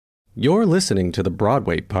You're listening to the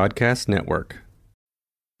Broadway Podcast Network.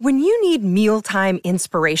 When you need mealtime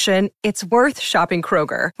inspiration, it's worth shopping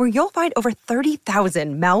Kroger, where you'll find over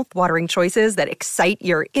 30,000 mouth-watering choices that excite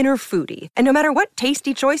your inner foodie. And no matter what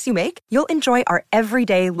tasty choice you make, you'll enjoy our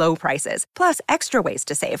everyday low prices, plus extra ways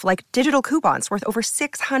to save, like digital coupons worth over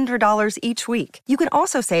 $600 each week. You can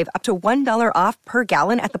also save up to $1 off per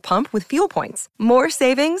gallon at the pump with fuel points. More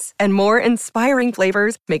savings and more inspiring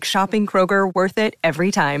flavors make shopping Kroger worth it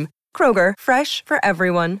every time. Kroger, fresh for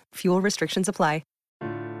everyone. Fuel restrictions apply.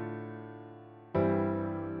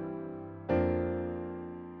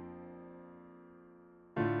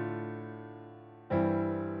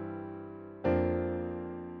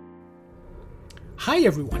 Hi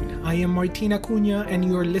everyone, I am Martina Cunha and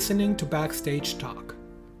you are listening to Backstage Talk.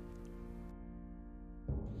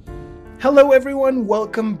 Hello everyone,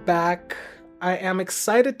 welcome back. I am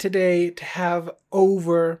excited today to have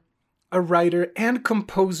over a writer and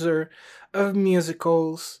composer of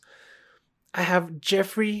musicals. I have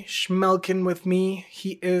Jeffrey Schmelkin with me.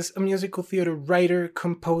 He is a musical theater writer,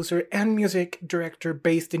 composer, and music director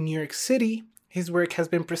based in New York City. His work has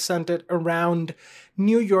been presented around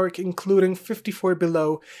New York, including 54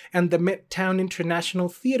 Below and the Midtown International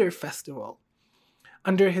Theater Festival.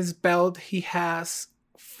 Under his belt, he has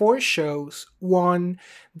 4 shows, one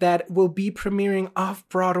that will be premiering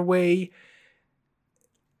off-Broadway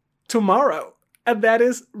tomorrow, and that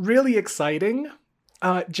is really exciting.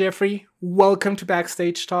 Jeffrey, welcome to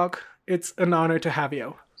Backstage Talk. It's an honor to have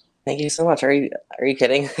you. Thank you so much. Are you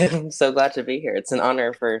kidding? I'm so glad to be here. It's an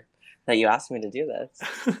honor that you asked me to do this.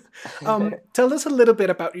 Tell us a little bit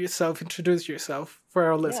about yourself. Introduce yourself for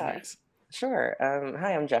our listeners. Sure.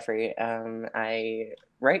 Hi, I'm Jeffrey. I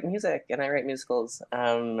write music and I write musicals.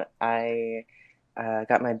 I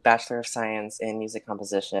got my Bachelor of Science in Music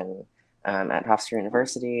Composition at Hofstra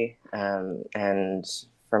University. And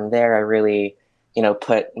from there, I really,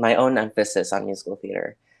 put my own emphasis on musical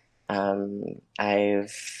theater.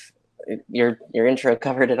 Your intro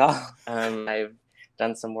covered it all. I've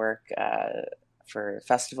done some work for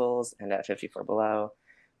festivals and at 54 Below.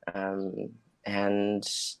 And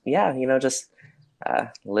yeah, just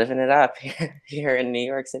living it up here in New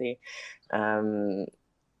York City,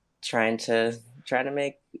 trying to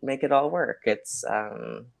make it all work. It's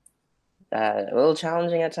a little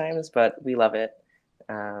challenging at times, but we love it.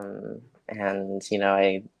 And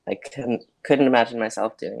I couldn't imagine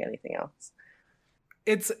myself doing anything else.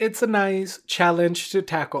 It's a nice challenge to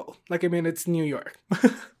tackle. It's New York.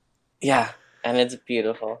 Yeah, and it's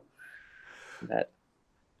beautiful. But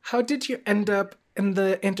how did you end up in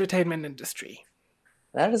the entertainment industry?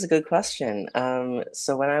 That is a good question.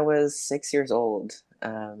 So when I was 6 years old,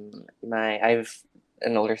 I've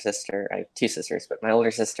an older sister. I have 2 sisters, but my older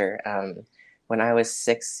sister, when I was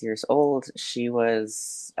 6 years old, she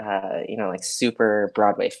was, super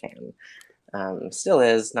Broadway fan. Still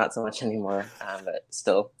is, not so much anymore, but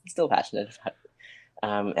still passionate about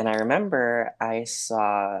it. And I remember I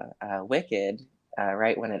saw Wicked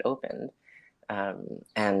right when it opened.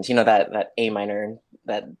 And that A minor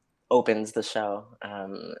that opens the show,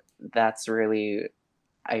 that's really,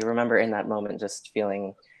 I remember in that moment just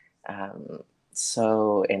feeling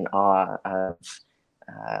so in awe of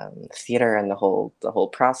theater and the whole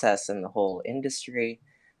process and the whole industry.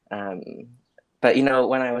 But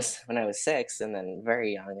when I was 6 and then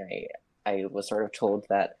very young, I was sort of told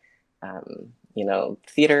that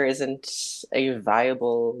theater isn't a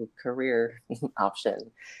viable career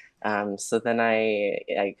option. So then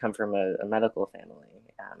I come from a medical family.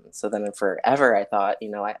 So then forever I thought,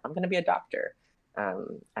 I'm going to be a doctor.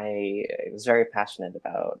 I was very passionate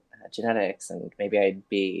about genetics, and maybe I'd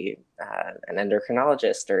be an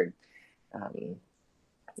endocrinologist or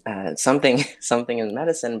something in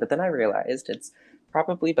medicine. But then I realized it's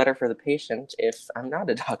probably better for the patient if I'm not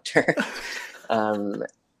a doctor.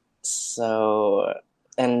 So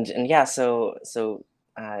in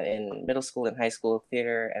middle school and high school,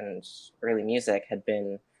 theater and early music had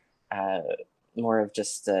been more of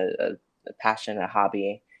just a passion, a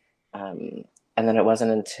hobby. And then it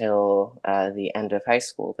wasn't until the end of high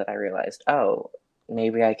school that I realized, oh,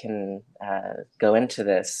 maybe I can go into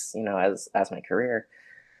this, as my career.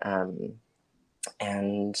 And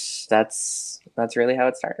that's really how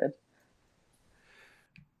it started.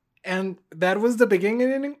 And that was the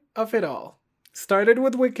beginning of it all. Started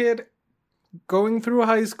with Wicked, going through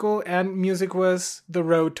high school, and music was the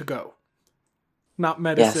road to go. Not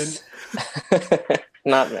medicine. Yes.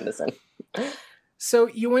 Not medicine. So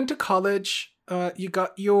you went to college, you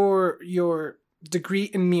got your degree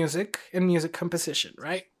in music and music composition,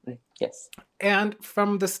 right? Yes. And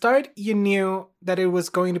from the start, you knew that it was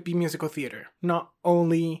going to be musical theater, not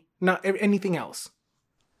only not anything else.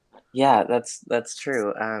 Yeah, that's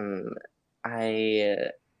true. I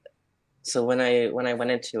so when I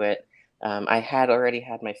went into it, I had already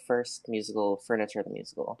had my first musical, Furniture the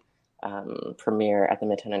Musical, premiere at the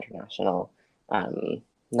Midtown International.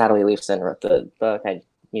 Natalie Leifson wrote the book, I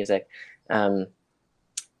music, um,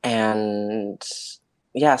 and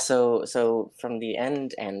yeah. So from the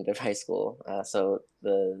end of high school, so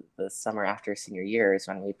the summer after senior year is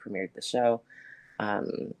when we premiered the show.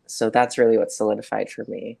 So that's really what solidified for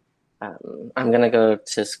me. I'm gonna go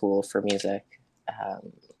to school for music,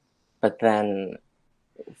 um, but then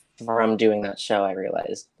from doing that show, I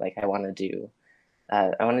realized like I want to do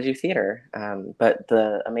theater. But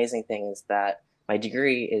the amazing thing is that my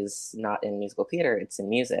degree is not in musical theater; it's in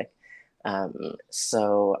music.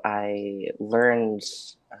 So I learned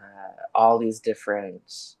all these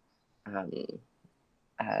different um,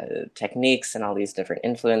 techniques and all these different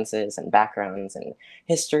influences and backgrounds and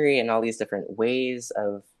history and all these different ways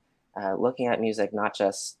of looking at music, not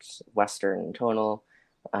just Western tonal.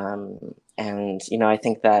 And, I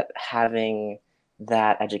think that having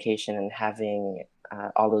that education and having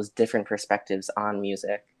all those different perspectives on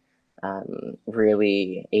music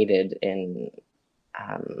really aided in,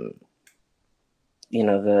 um,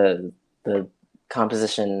 the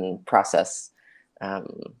composition process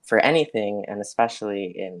for anything, and especially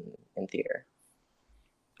in theater.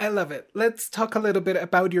 I love it. Let's talk a little bit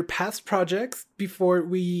about your past projects before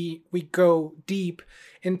we go deep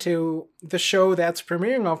into the show that's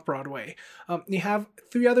premiering off Broadway. You have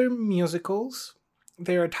three other musicals.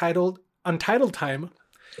 They are titled Untitled Time,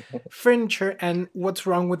 Furniture, and What's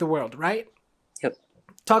Wrong with the World, right? Yep.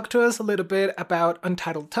 Talk to us a little bit about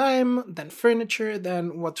Untitled Time, then Furniture,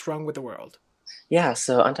 then What's Wrong with the World. Yeah,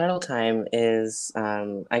 so Untitled Time is,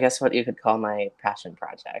 I guess, what you could call my passion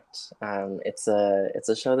project. It's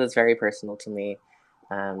a show that's very personal to me.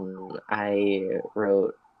 I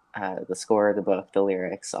wrote the score, the book, the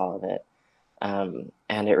lyrics, all of it,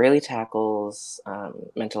 and it really tackles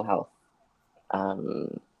mental health.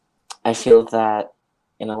 Um, I feel that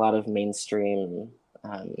in a lot of mainstream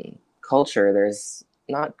um, culture, there's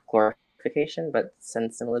not glorification, but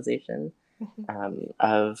sensationalization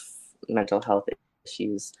of mental health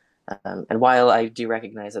issues. And while I do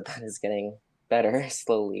recognize that that is getting better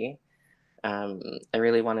slowly, I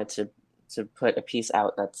really wanted to put a piece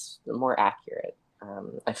out that's more accurate.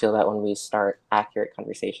 I feel that when we start accurate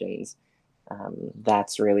conversations,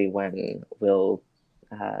 that's really when we'll,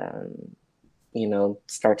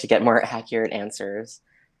 start to get more accurate answers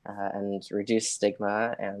and reduce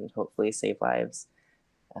stigma and hopefully save lives.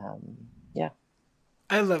 Yeah.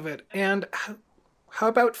 I love it. And how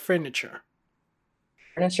about Furniture?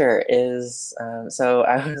 Furniture is so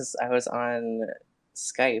I was on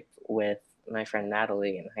Skype with my friend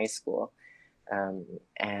Natalie in high school,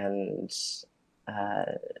 and uh,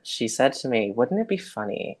 she said to me, "Wouldn't it be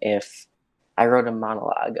funny if I wrote a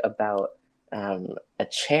monologue about a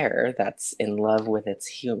chair that's in love with its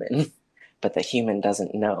human, but the human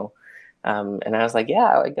doesn't know?" And I was like,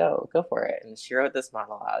 "Yeah, like go for it." And she wrote this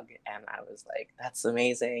monologue, and I was like, "That's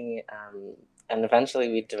amazing." And eventually,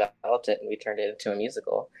 we developed it and we turned it into a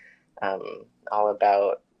musical, all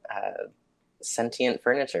about sentient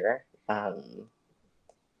furniture.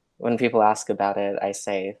 When people ask about it, I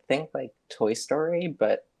say, think like Toy Story,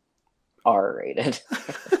 but R-rated.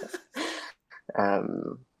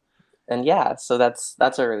 um, and yeah, so that's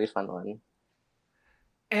a really fun one.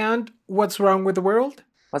 And What's Wrong with the World?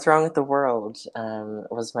 What's Wrong with the World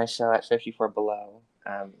was my show at 54 Below.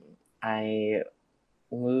 I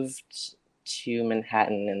moved to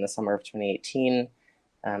Manhattan in the summer of 2018.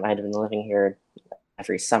 I'd been living here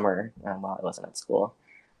every summer while I wasn't at school.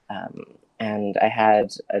 And I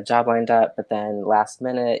had a job lined up, but then last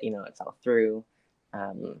minute, it fell through.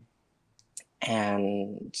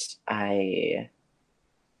 And I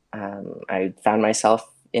found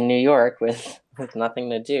myself in New York with nothing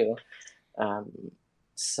to do.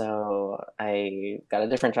 So I got a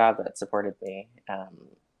different job that supported me.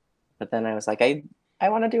 But then I was like, I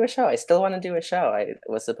want to do a show. I still want to do a show. I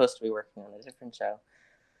was supposed to be working on a different show.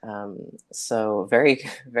 So very,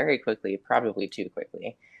 very quickly, probably too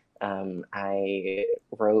quickly, I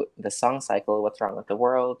wrote the song cycle, What's Wrong with the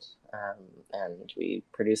World, and we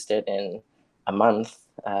produced it in a month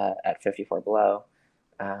at 54 Below.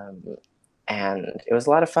 And it was a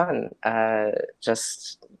lot of fun.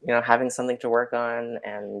 Just having something to work on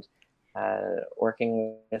and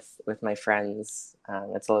working with my friends.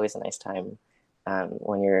 It's always a nice time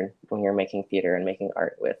when you're making theater and making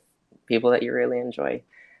art with people that you really enjoy.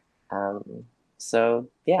 So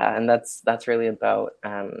yeah, and that's really about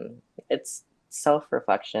it's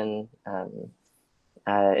self-reflection,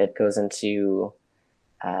 It goes into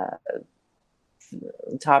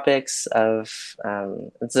topics of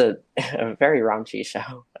it's a very raunchy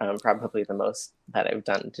show, probably the most that I've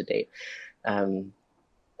done to date. Um,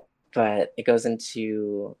 but it goes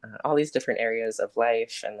into all these different areas of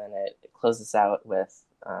life, and then it closes out with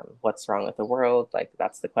what's wrong with the world, like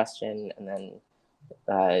that's the question, and then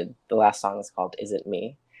the last song is called "Is It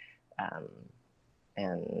Me?" um,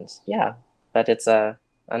 and yeah, but it's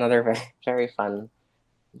another very very fun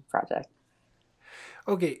project.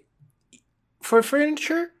 Okay, for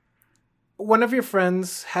furniture, one of your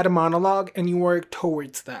friends had a monologue and you worked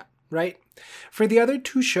towards that, right? For the other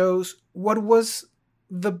two shows, what was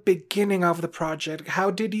the beginning of the project?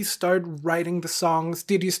 How did you start writing the songs?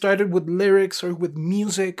 Did you start it with lyrics or with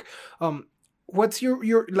music? What's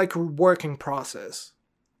your like working process?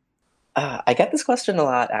 I get this question a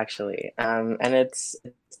lot, actually, and it's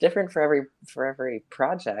different for every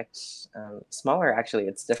project. Smaller, actually,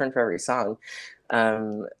 it's different for every song.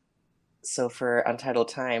 Um, so for Untitled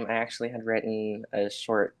Time, I actually had written a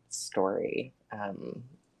short story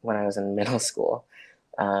when I was in middle school.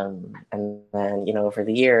 And then, over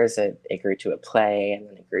the years, it grew to a play, and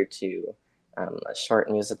then it grew to a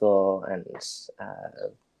short musical, and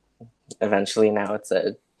eventually now it's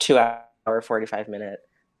a 2 hour, 45 minute,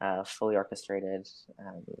 fully orchestrated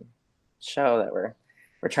show that we're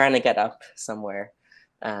trying to get up somewhere.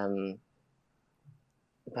 Um,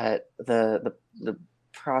 but the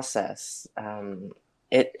process,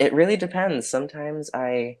 it really depends. Sometimes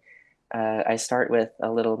I start with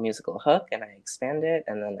a little musical hook and I expand it,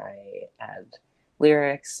 and then I add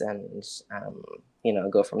lyrics and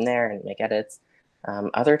go from there and make edits.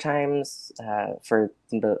 Other times, for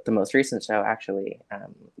the most recent show, actually,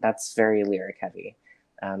 that's very lyric heavy.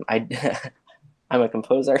 I I'm a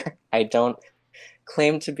composer. I don't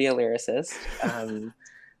claim to be a lyricist,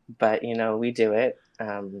 but we do it.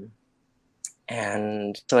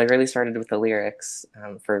 And so I really started with the lyrics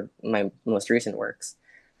for my most recent works.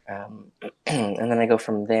 And then I go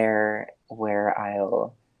from there where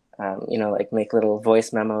I'll, like make little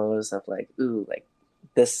voice memos of like, ooh, like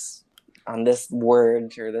this on this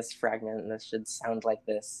word or this fragment, this should sound like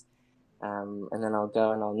this. And then I'll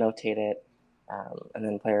go and I'll notate it, and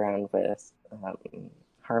then play around with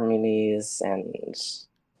harmonies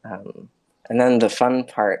um, and then the fun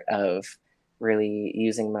part of really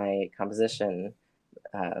using my composition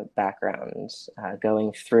background,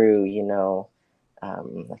 going through,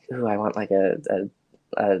 like, ooh, I want like an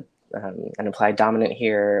implied dominant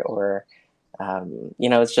here, or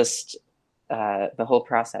it's just the whole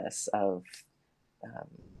process of um,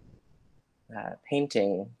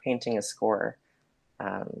 painting a score.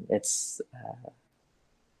 It's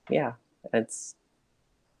yeah, it's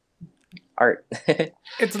art.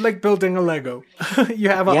 It's like building a Lego. You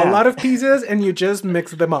have a Yeah. lot of pieces and you just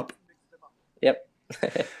mix them up. Yep.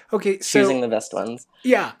 Okay, Choosing so the best ones.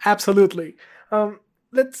 yeah, absolutely.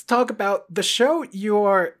 Let's talk about the show you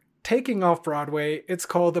are taking off Broadway. It's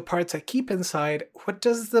called The Parts I Keep Inside. What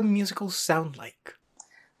does the musical sound like?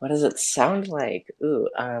 What does it sound like? Ooh,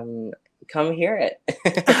 come hear it.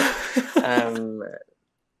 um,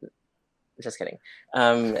 just kidding.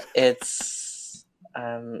 It's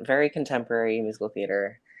very contemporary musical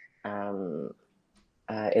theater. Um,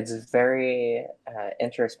 it's very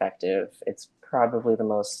introspective. It's probably the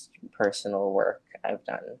most personal work I've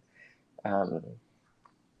done. Um,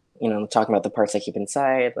 talking about the parts I keep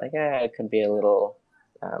inside, like, it could be a little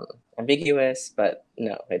ambiguous, but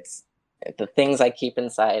no, it's the things I keep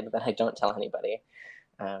inside that I don't tell anybody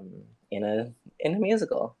um, in a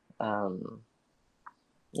musical.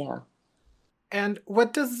 Yeah. And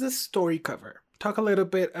what does this story cover? Talk a little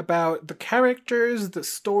bit about the characters, the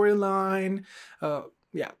storyline.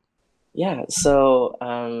 Yeah. Yeah, so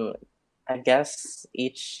I guess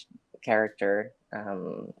each character,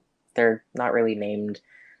 they're not really named,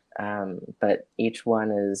 but each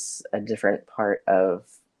one is a different part of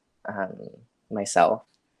um, myself.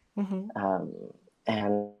 Mm-hmm.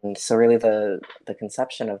 And so really the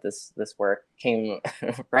conception of this work came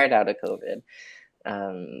right out of COVID.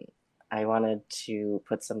 Um, I wanted to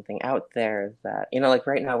put something out there that, like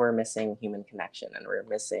right now we're missing human connection and we're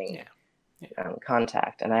missing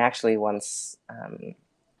contact. And I actually once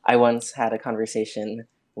had a conversation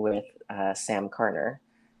with Sam Carner,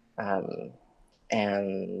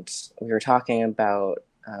 and we were talking about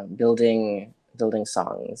building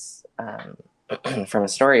songs from a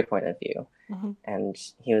story point of view. Mm-hmm. And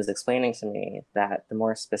he was explaining to me that the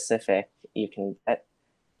more specific you can get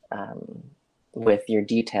with your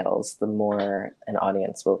details, the more an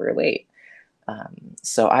audience will relate.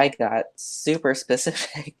 So I got super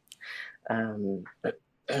specific.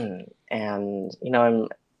 And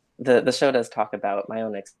the show does talk about my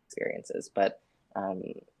own experiences, but um,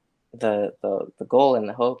 the goal and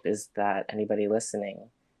the hope is that anybody listening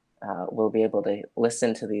will be able to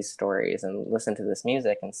listen to these stories and listen to this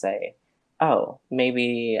music and say, oh,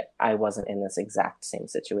 maybe I wasn't in this exact same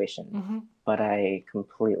situation, Mm-hmm. but I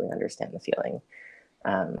completely understand the feeling.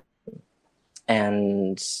 Um,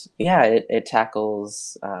 and yeah, it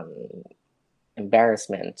tackles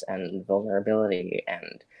embarrassment and vulnerability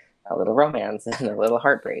and a little romance and a little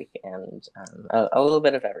heartbreak and a little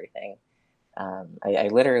bit of everything. I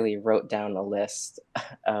literally wrote down a list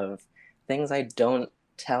of things I don't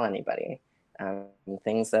tell anybody,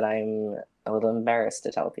 things that I'm a little embarrassed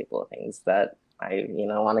to tell people, things that I,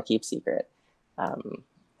 want to keep secret. Um,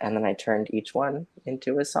 and then I turned each one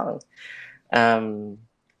into a song. Um,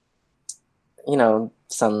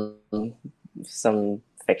 some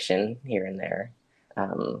fiction here and there,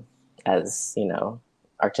 as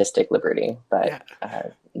artistic liberty, but Yeah.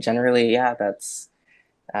 generally, yeah, that's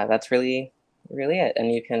really it.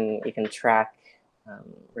 And you can track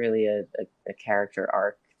really a character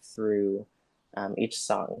arc through each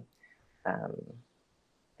song, um,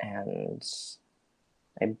 and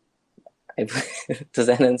I, I does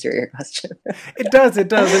that answer your question? It does,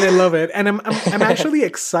 and I love it. And I'm actually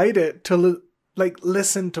excited to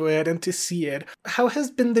listen to it and to see it. How has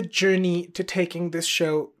been the journey to taking this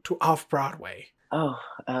show to off Broadway? Oh,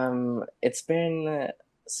 it's been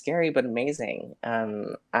scary but amazing.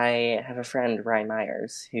 I have a friend, Ryan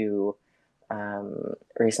Myers, who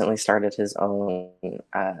recently started his own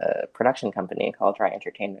production company called Rye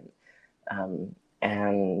Entertainment.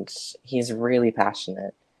 And he's really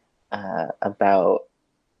passionate about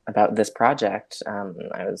this project.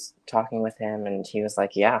 I was talking with him, and he was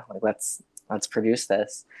like, "Yeah, like let's produce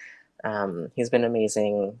this." He's been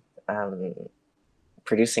amazing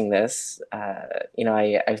producing this.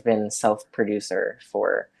 I've been self-producer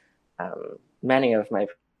for many of my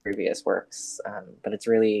previous works, but it's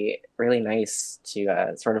really really nice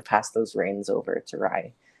to sort of pass those reins over to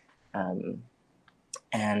Rye. Um,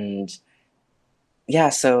 and yeah,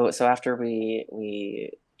 so after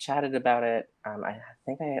we chatted about it, I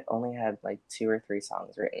think I only had like 2 or 3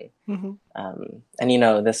 songs written. Mm-hmm.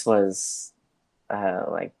 And this was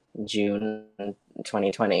like June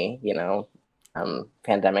 2020.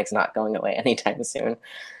 Pandemic's not going away anytime soon.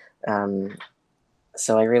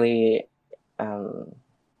 So I um,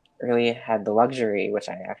 really had the luxury, which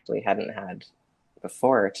I actually hadn't had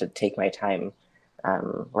before, to take my time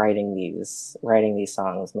writing these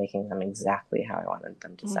songs, making them exactly how I wanted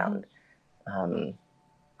them to sound. Um,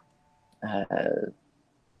 uh,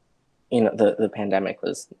 the pandemic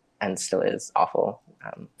was and still is awful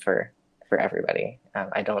for everybody.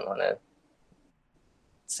 I don't want to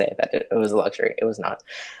say that it was a luxury. It was not.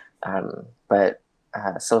 But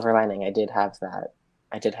silver lining, I did have that.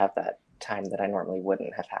 I did have that time that I normally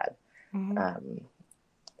wouldn't have had. Mm-hmm.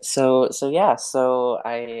 So yeah. So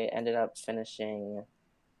I ended up finishing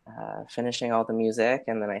all the music,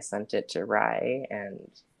 and then I sent it to Rye, and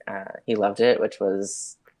he loved it, which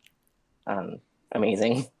was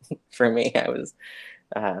amazing for me. I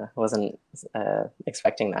wasn't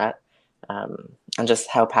expecting that, and just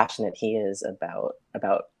how passionate he is about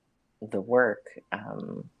the work.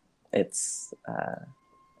 It's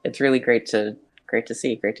really great to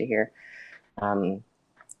see, great to hear.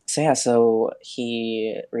 So yeah, so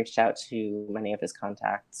he reached out to many of his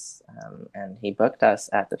contacts, and he booked us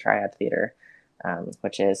at the Triad Theater,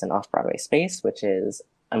 which is an off-Broadway space, which is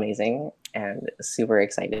amazing and super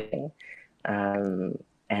exciting. And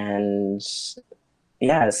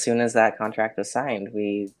yeah, as soon as that contract was signed,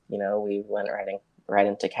 we went right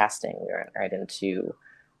into casting. We went right into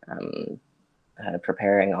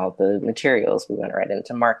preparing all the materials. We went right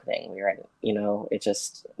into marketing. It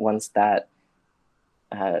just once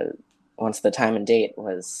the time and date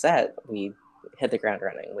was set, we hit the ground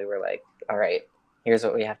running. We were like, all right, here's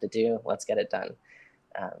what we have to do. Let's get it done.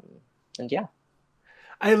 And yeah.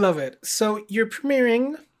 I love it. So you're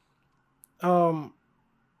premiering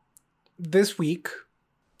this week.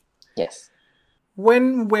 Yes.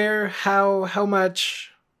 When, where, how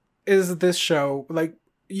much is this show? Like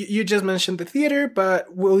you just mentioned the theater,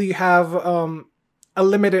 but will you have a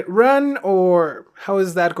limited run, or how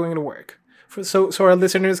is that going to work? So our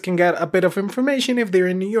listeners can get a bit of information if they're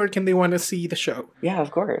in New York and they want to see the show. Yeah,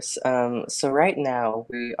 of course. So right now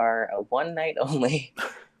we are a one night only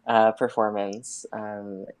performance.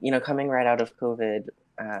 Coming right out of COVID,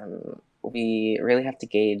 we really have to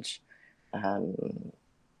gauge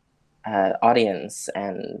audience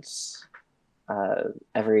and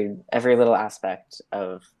every little aspect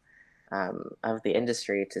of the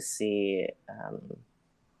industry to see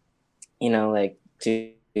like,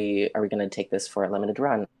 are we going to take this for a limited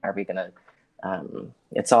run? Are we going to,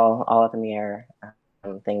 it's all up in the air,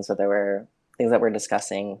 things that we're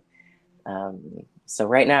discussing. So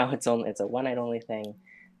right now it's a one night only thing.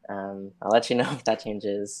 I'll let you know if that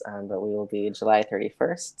changes, but we will be July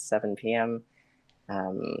 31st, 7 p.m.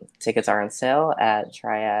 Tickets are on sale at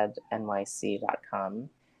triadnyc.com.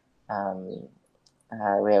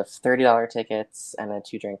 We have $30 tickets and a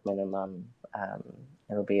 2-drink minimum.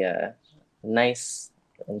 It'll be a nice,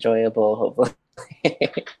 enjoyable, hopefully,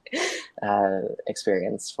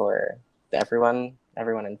 experience for everyone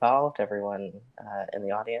involved, everyone in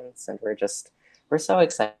the audience, and we're so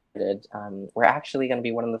excited. We're actually going to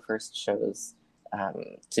be one of the first shows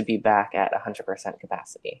to be back at 100%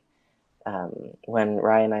 capacity. When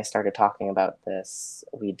Ryan and I started talking about this,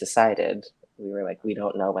 we were like, we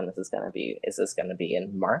don't know when this is going to be. Is this going to be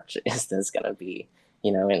in March? Is this going to be,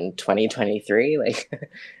 in 2023?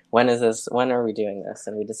 Like, when are we doing this?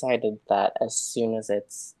 And we decided that as soon as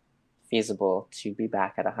it's feasible to be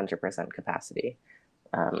back at 100% capacity,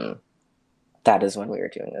 that is when we were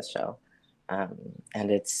doing this show.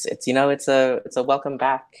 And it's a welcome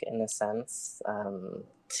back, in a sense,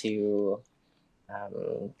 to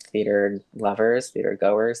theater lovers, theater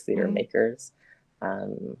goers, theater makers.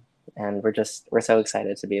 And we're so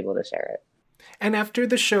excited to be able to share it. And after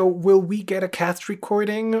the show, will we get a cast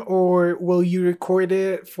recording, or will you record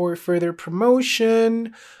it for further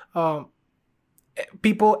promotion?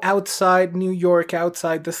 People outside New York,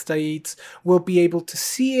 outside the States, will be able to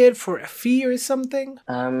see it for a fee or something?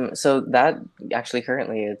 So that actually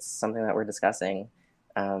currently it's something that we're discussing.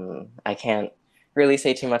 I can't really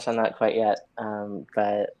say too much on that quite yet,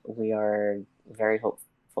 but we are very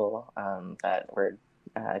hopeful that we're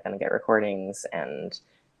going to get recordings, and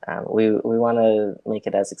we want to make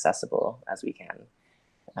it as accessible as we can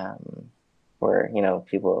for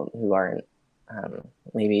people who aren't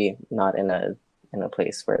maybe not in a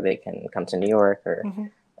place where they can come to New York, or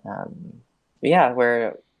yeah,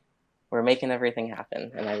 we're making everything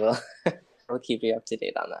happen, and I will I'll keep you up to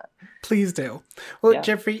date on that. Please do. Well, Yeah.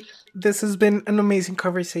 Jeffrey, this has been an amazing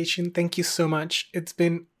conversation. Thank you so much. It's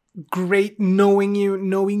been great knowing you,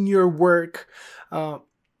 knowing your work.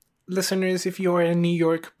 Listeners, if you are in New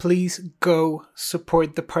York, please go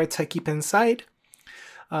support the Parts I Keep Inside.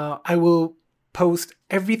 I will post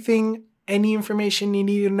everything, any information you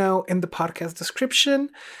need to know in the podcast description.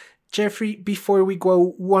 Jeffrey, before we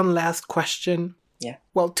go, one last question. Yeah.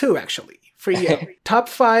 Well, two actually, for you. Top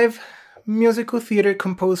 5 musical theater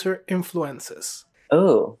composer influences.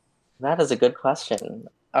 Oh, that is a good question.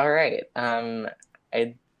 All right. In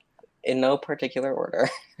no particular order.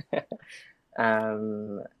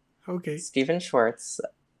 Okay. Stephen Schwartz,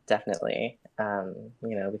 definitely.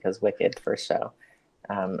 Because Wicked, first show,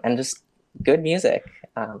 and just good music.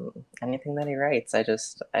 Anything that he writes,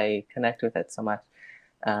 I connect with it so much.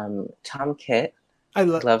 Tom Kitt. I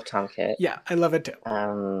love Tom Kitt. Yeah, I love it too.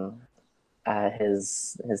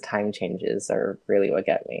 His time changes are really what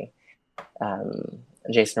get me.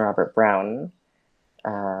 Jason Robert Brown,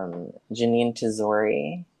 Janine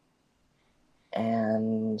Tizori,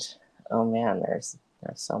 and oh man, there's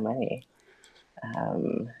so many.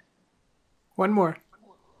 One more.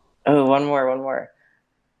 Oh, one more.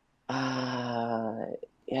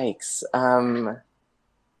 Yikes.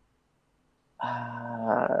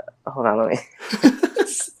 Hold on, let me.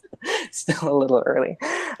 Still a little early.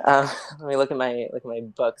 Let me look at my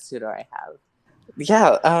books. Who do I have?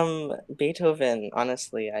 Yeah, Beethoven.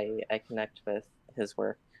 Honestly, I connect with his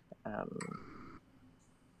work in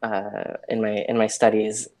my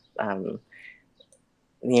studies. There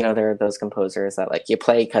are those composers that you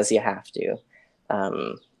play because you have to.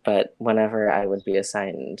 But whenever I would be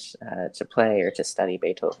assigned to play or to study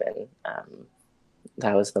Beethoven,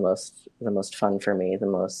 that was the most fun for me. The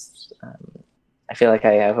most I feel like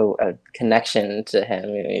I have a connection to him.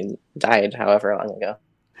 He died however long ago.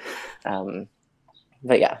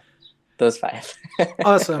 But yeah, those 5.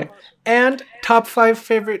 Awesome. And top 5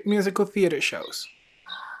 favorite musical theater shows.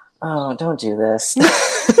 Oh, don't do this.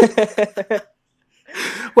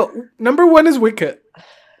 Well, number 1 is Wicked.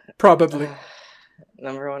 Probably.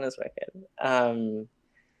 Number 1 is Wicked.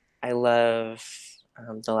 I love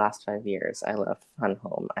the last 5 years. I love Fun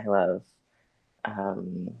Home. I love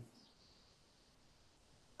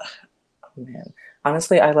oh man.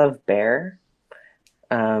 Honestly, I love Bear.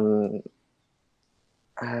 I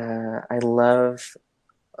love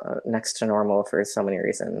Next to Normal for so many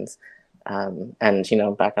reasons. And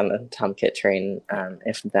back on the Tom Kitt train,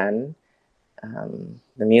 If Then.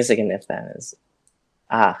 The music in If Then is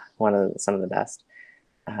some of the best.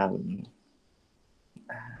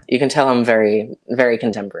 you can tell I'm very, very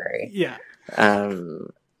contemporary. Yeah.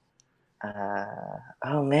 Oh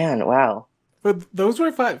man, wow. But those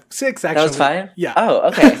were 5, 6 actually. That was 5? Yeah. Oh,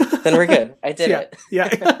 okay. Then we're good. I did it.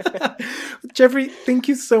 Yeah. Jeffrey, thank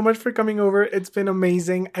you so much for coming over. It's been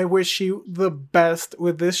amazing. I wish you the best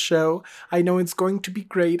with this show. I know it's going to be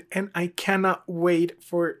great, and I cannot wait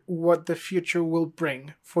for what the future will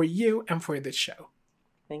bring for you and for this show.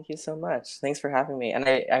 Thank you so much. Thanks for having me. And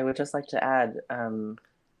I would just like to add,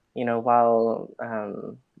 while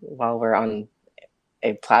we're on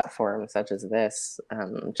a platform such as this,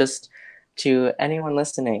 just to anyone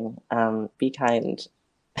listening, be kind.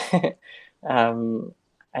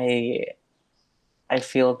 I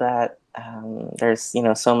feel that there's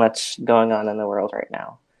so much going on in the world right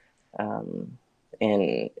now,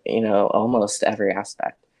 in almost every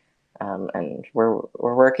aspect, and we're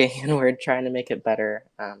working and we're trying to make it better.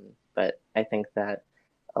 But I think that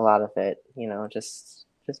a lot of it, just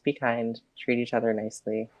be kind, treat each other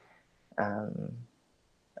nicely.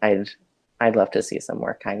 I'd love to see some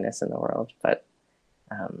more kindness in the world, but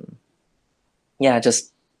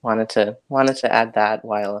just wanted to add that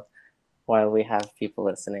while we have people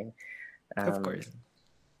listening. Of course.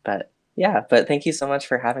 But thank you so much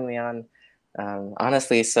for having me on.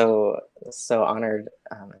 Honestly, so honored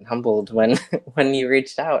and humbled when you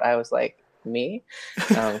reached out. I was like, me?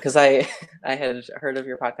 Because I had heard of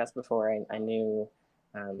your podcast before. I knew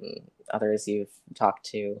others you've talked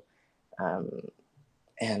to.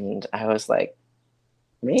 And I was like,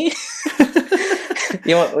 me?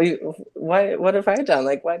 What have I done?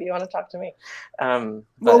 Like, why do you want to talk to me?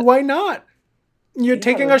 Well, why not? You're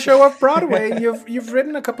taking a show off Broadway. You've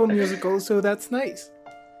written a couple musicals, so that's nice.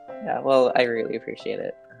 Yeah, well, I really appreciate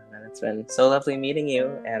it. And it's been so lovely meeting you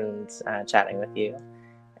and chatting with you.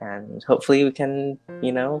 And hopefully we can,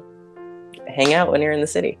 hang out when you're in the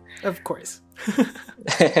city. Of course.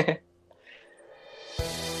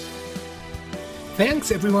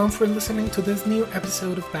 Thanks everyone for listening to this new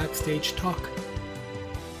episode of Backstage Talk.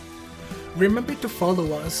 Remember to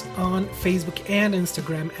follow us on Facebook and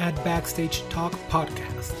Instagram at Backstage Talk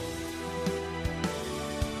Podcast.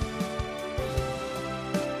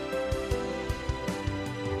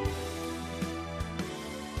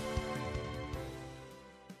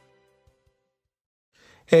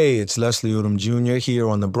 Hey, it's Leslie Odom Jr. here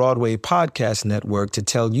on the Broadway Podcast Network to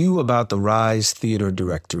tell you about the Rise Theater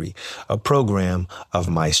Directory, a program of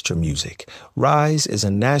Maestra Music. Rise is a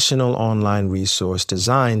national online resource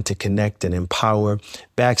designed to connect and empower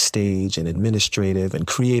backstage and administrative and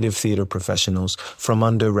creative theater professionals from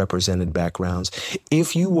underrepresented backgrounds.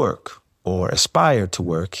 If you work or aspire to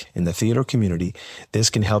work in the theater community,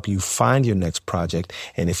 this can help you find your next project.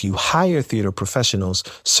 And if you hire theater professionals,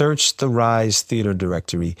 search the Rise Theater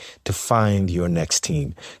Directory to find your next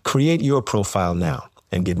team. Create your profile now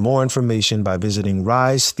and get more information by visiting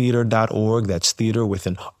risetheatre.org. That's theater with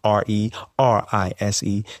an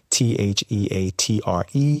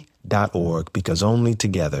RERISETHEATRE.org, because only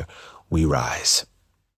together we rise.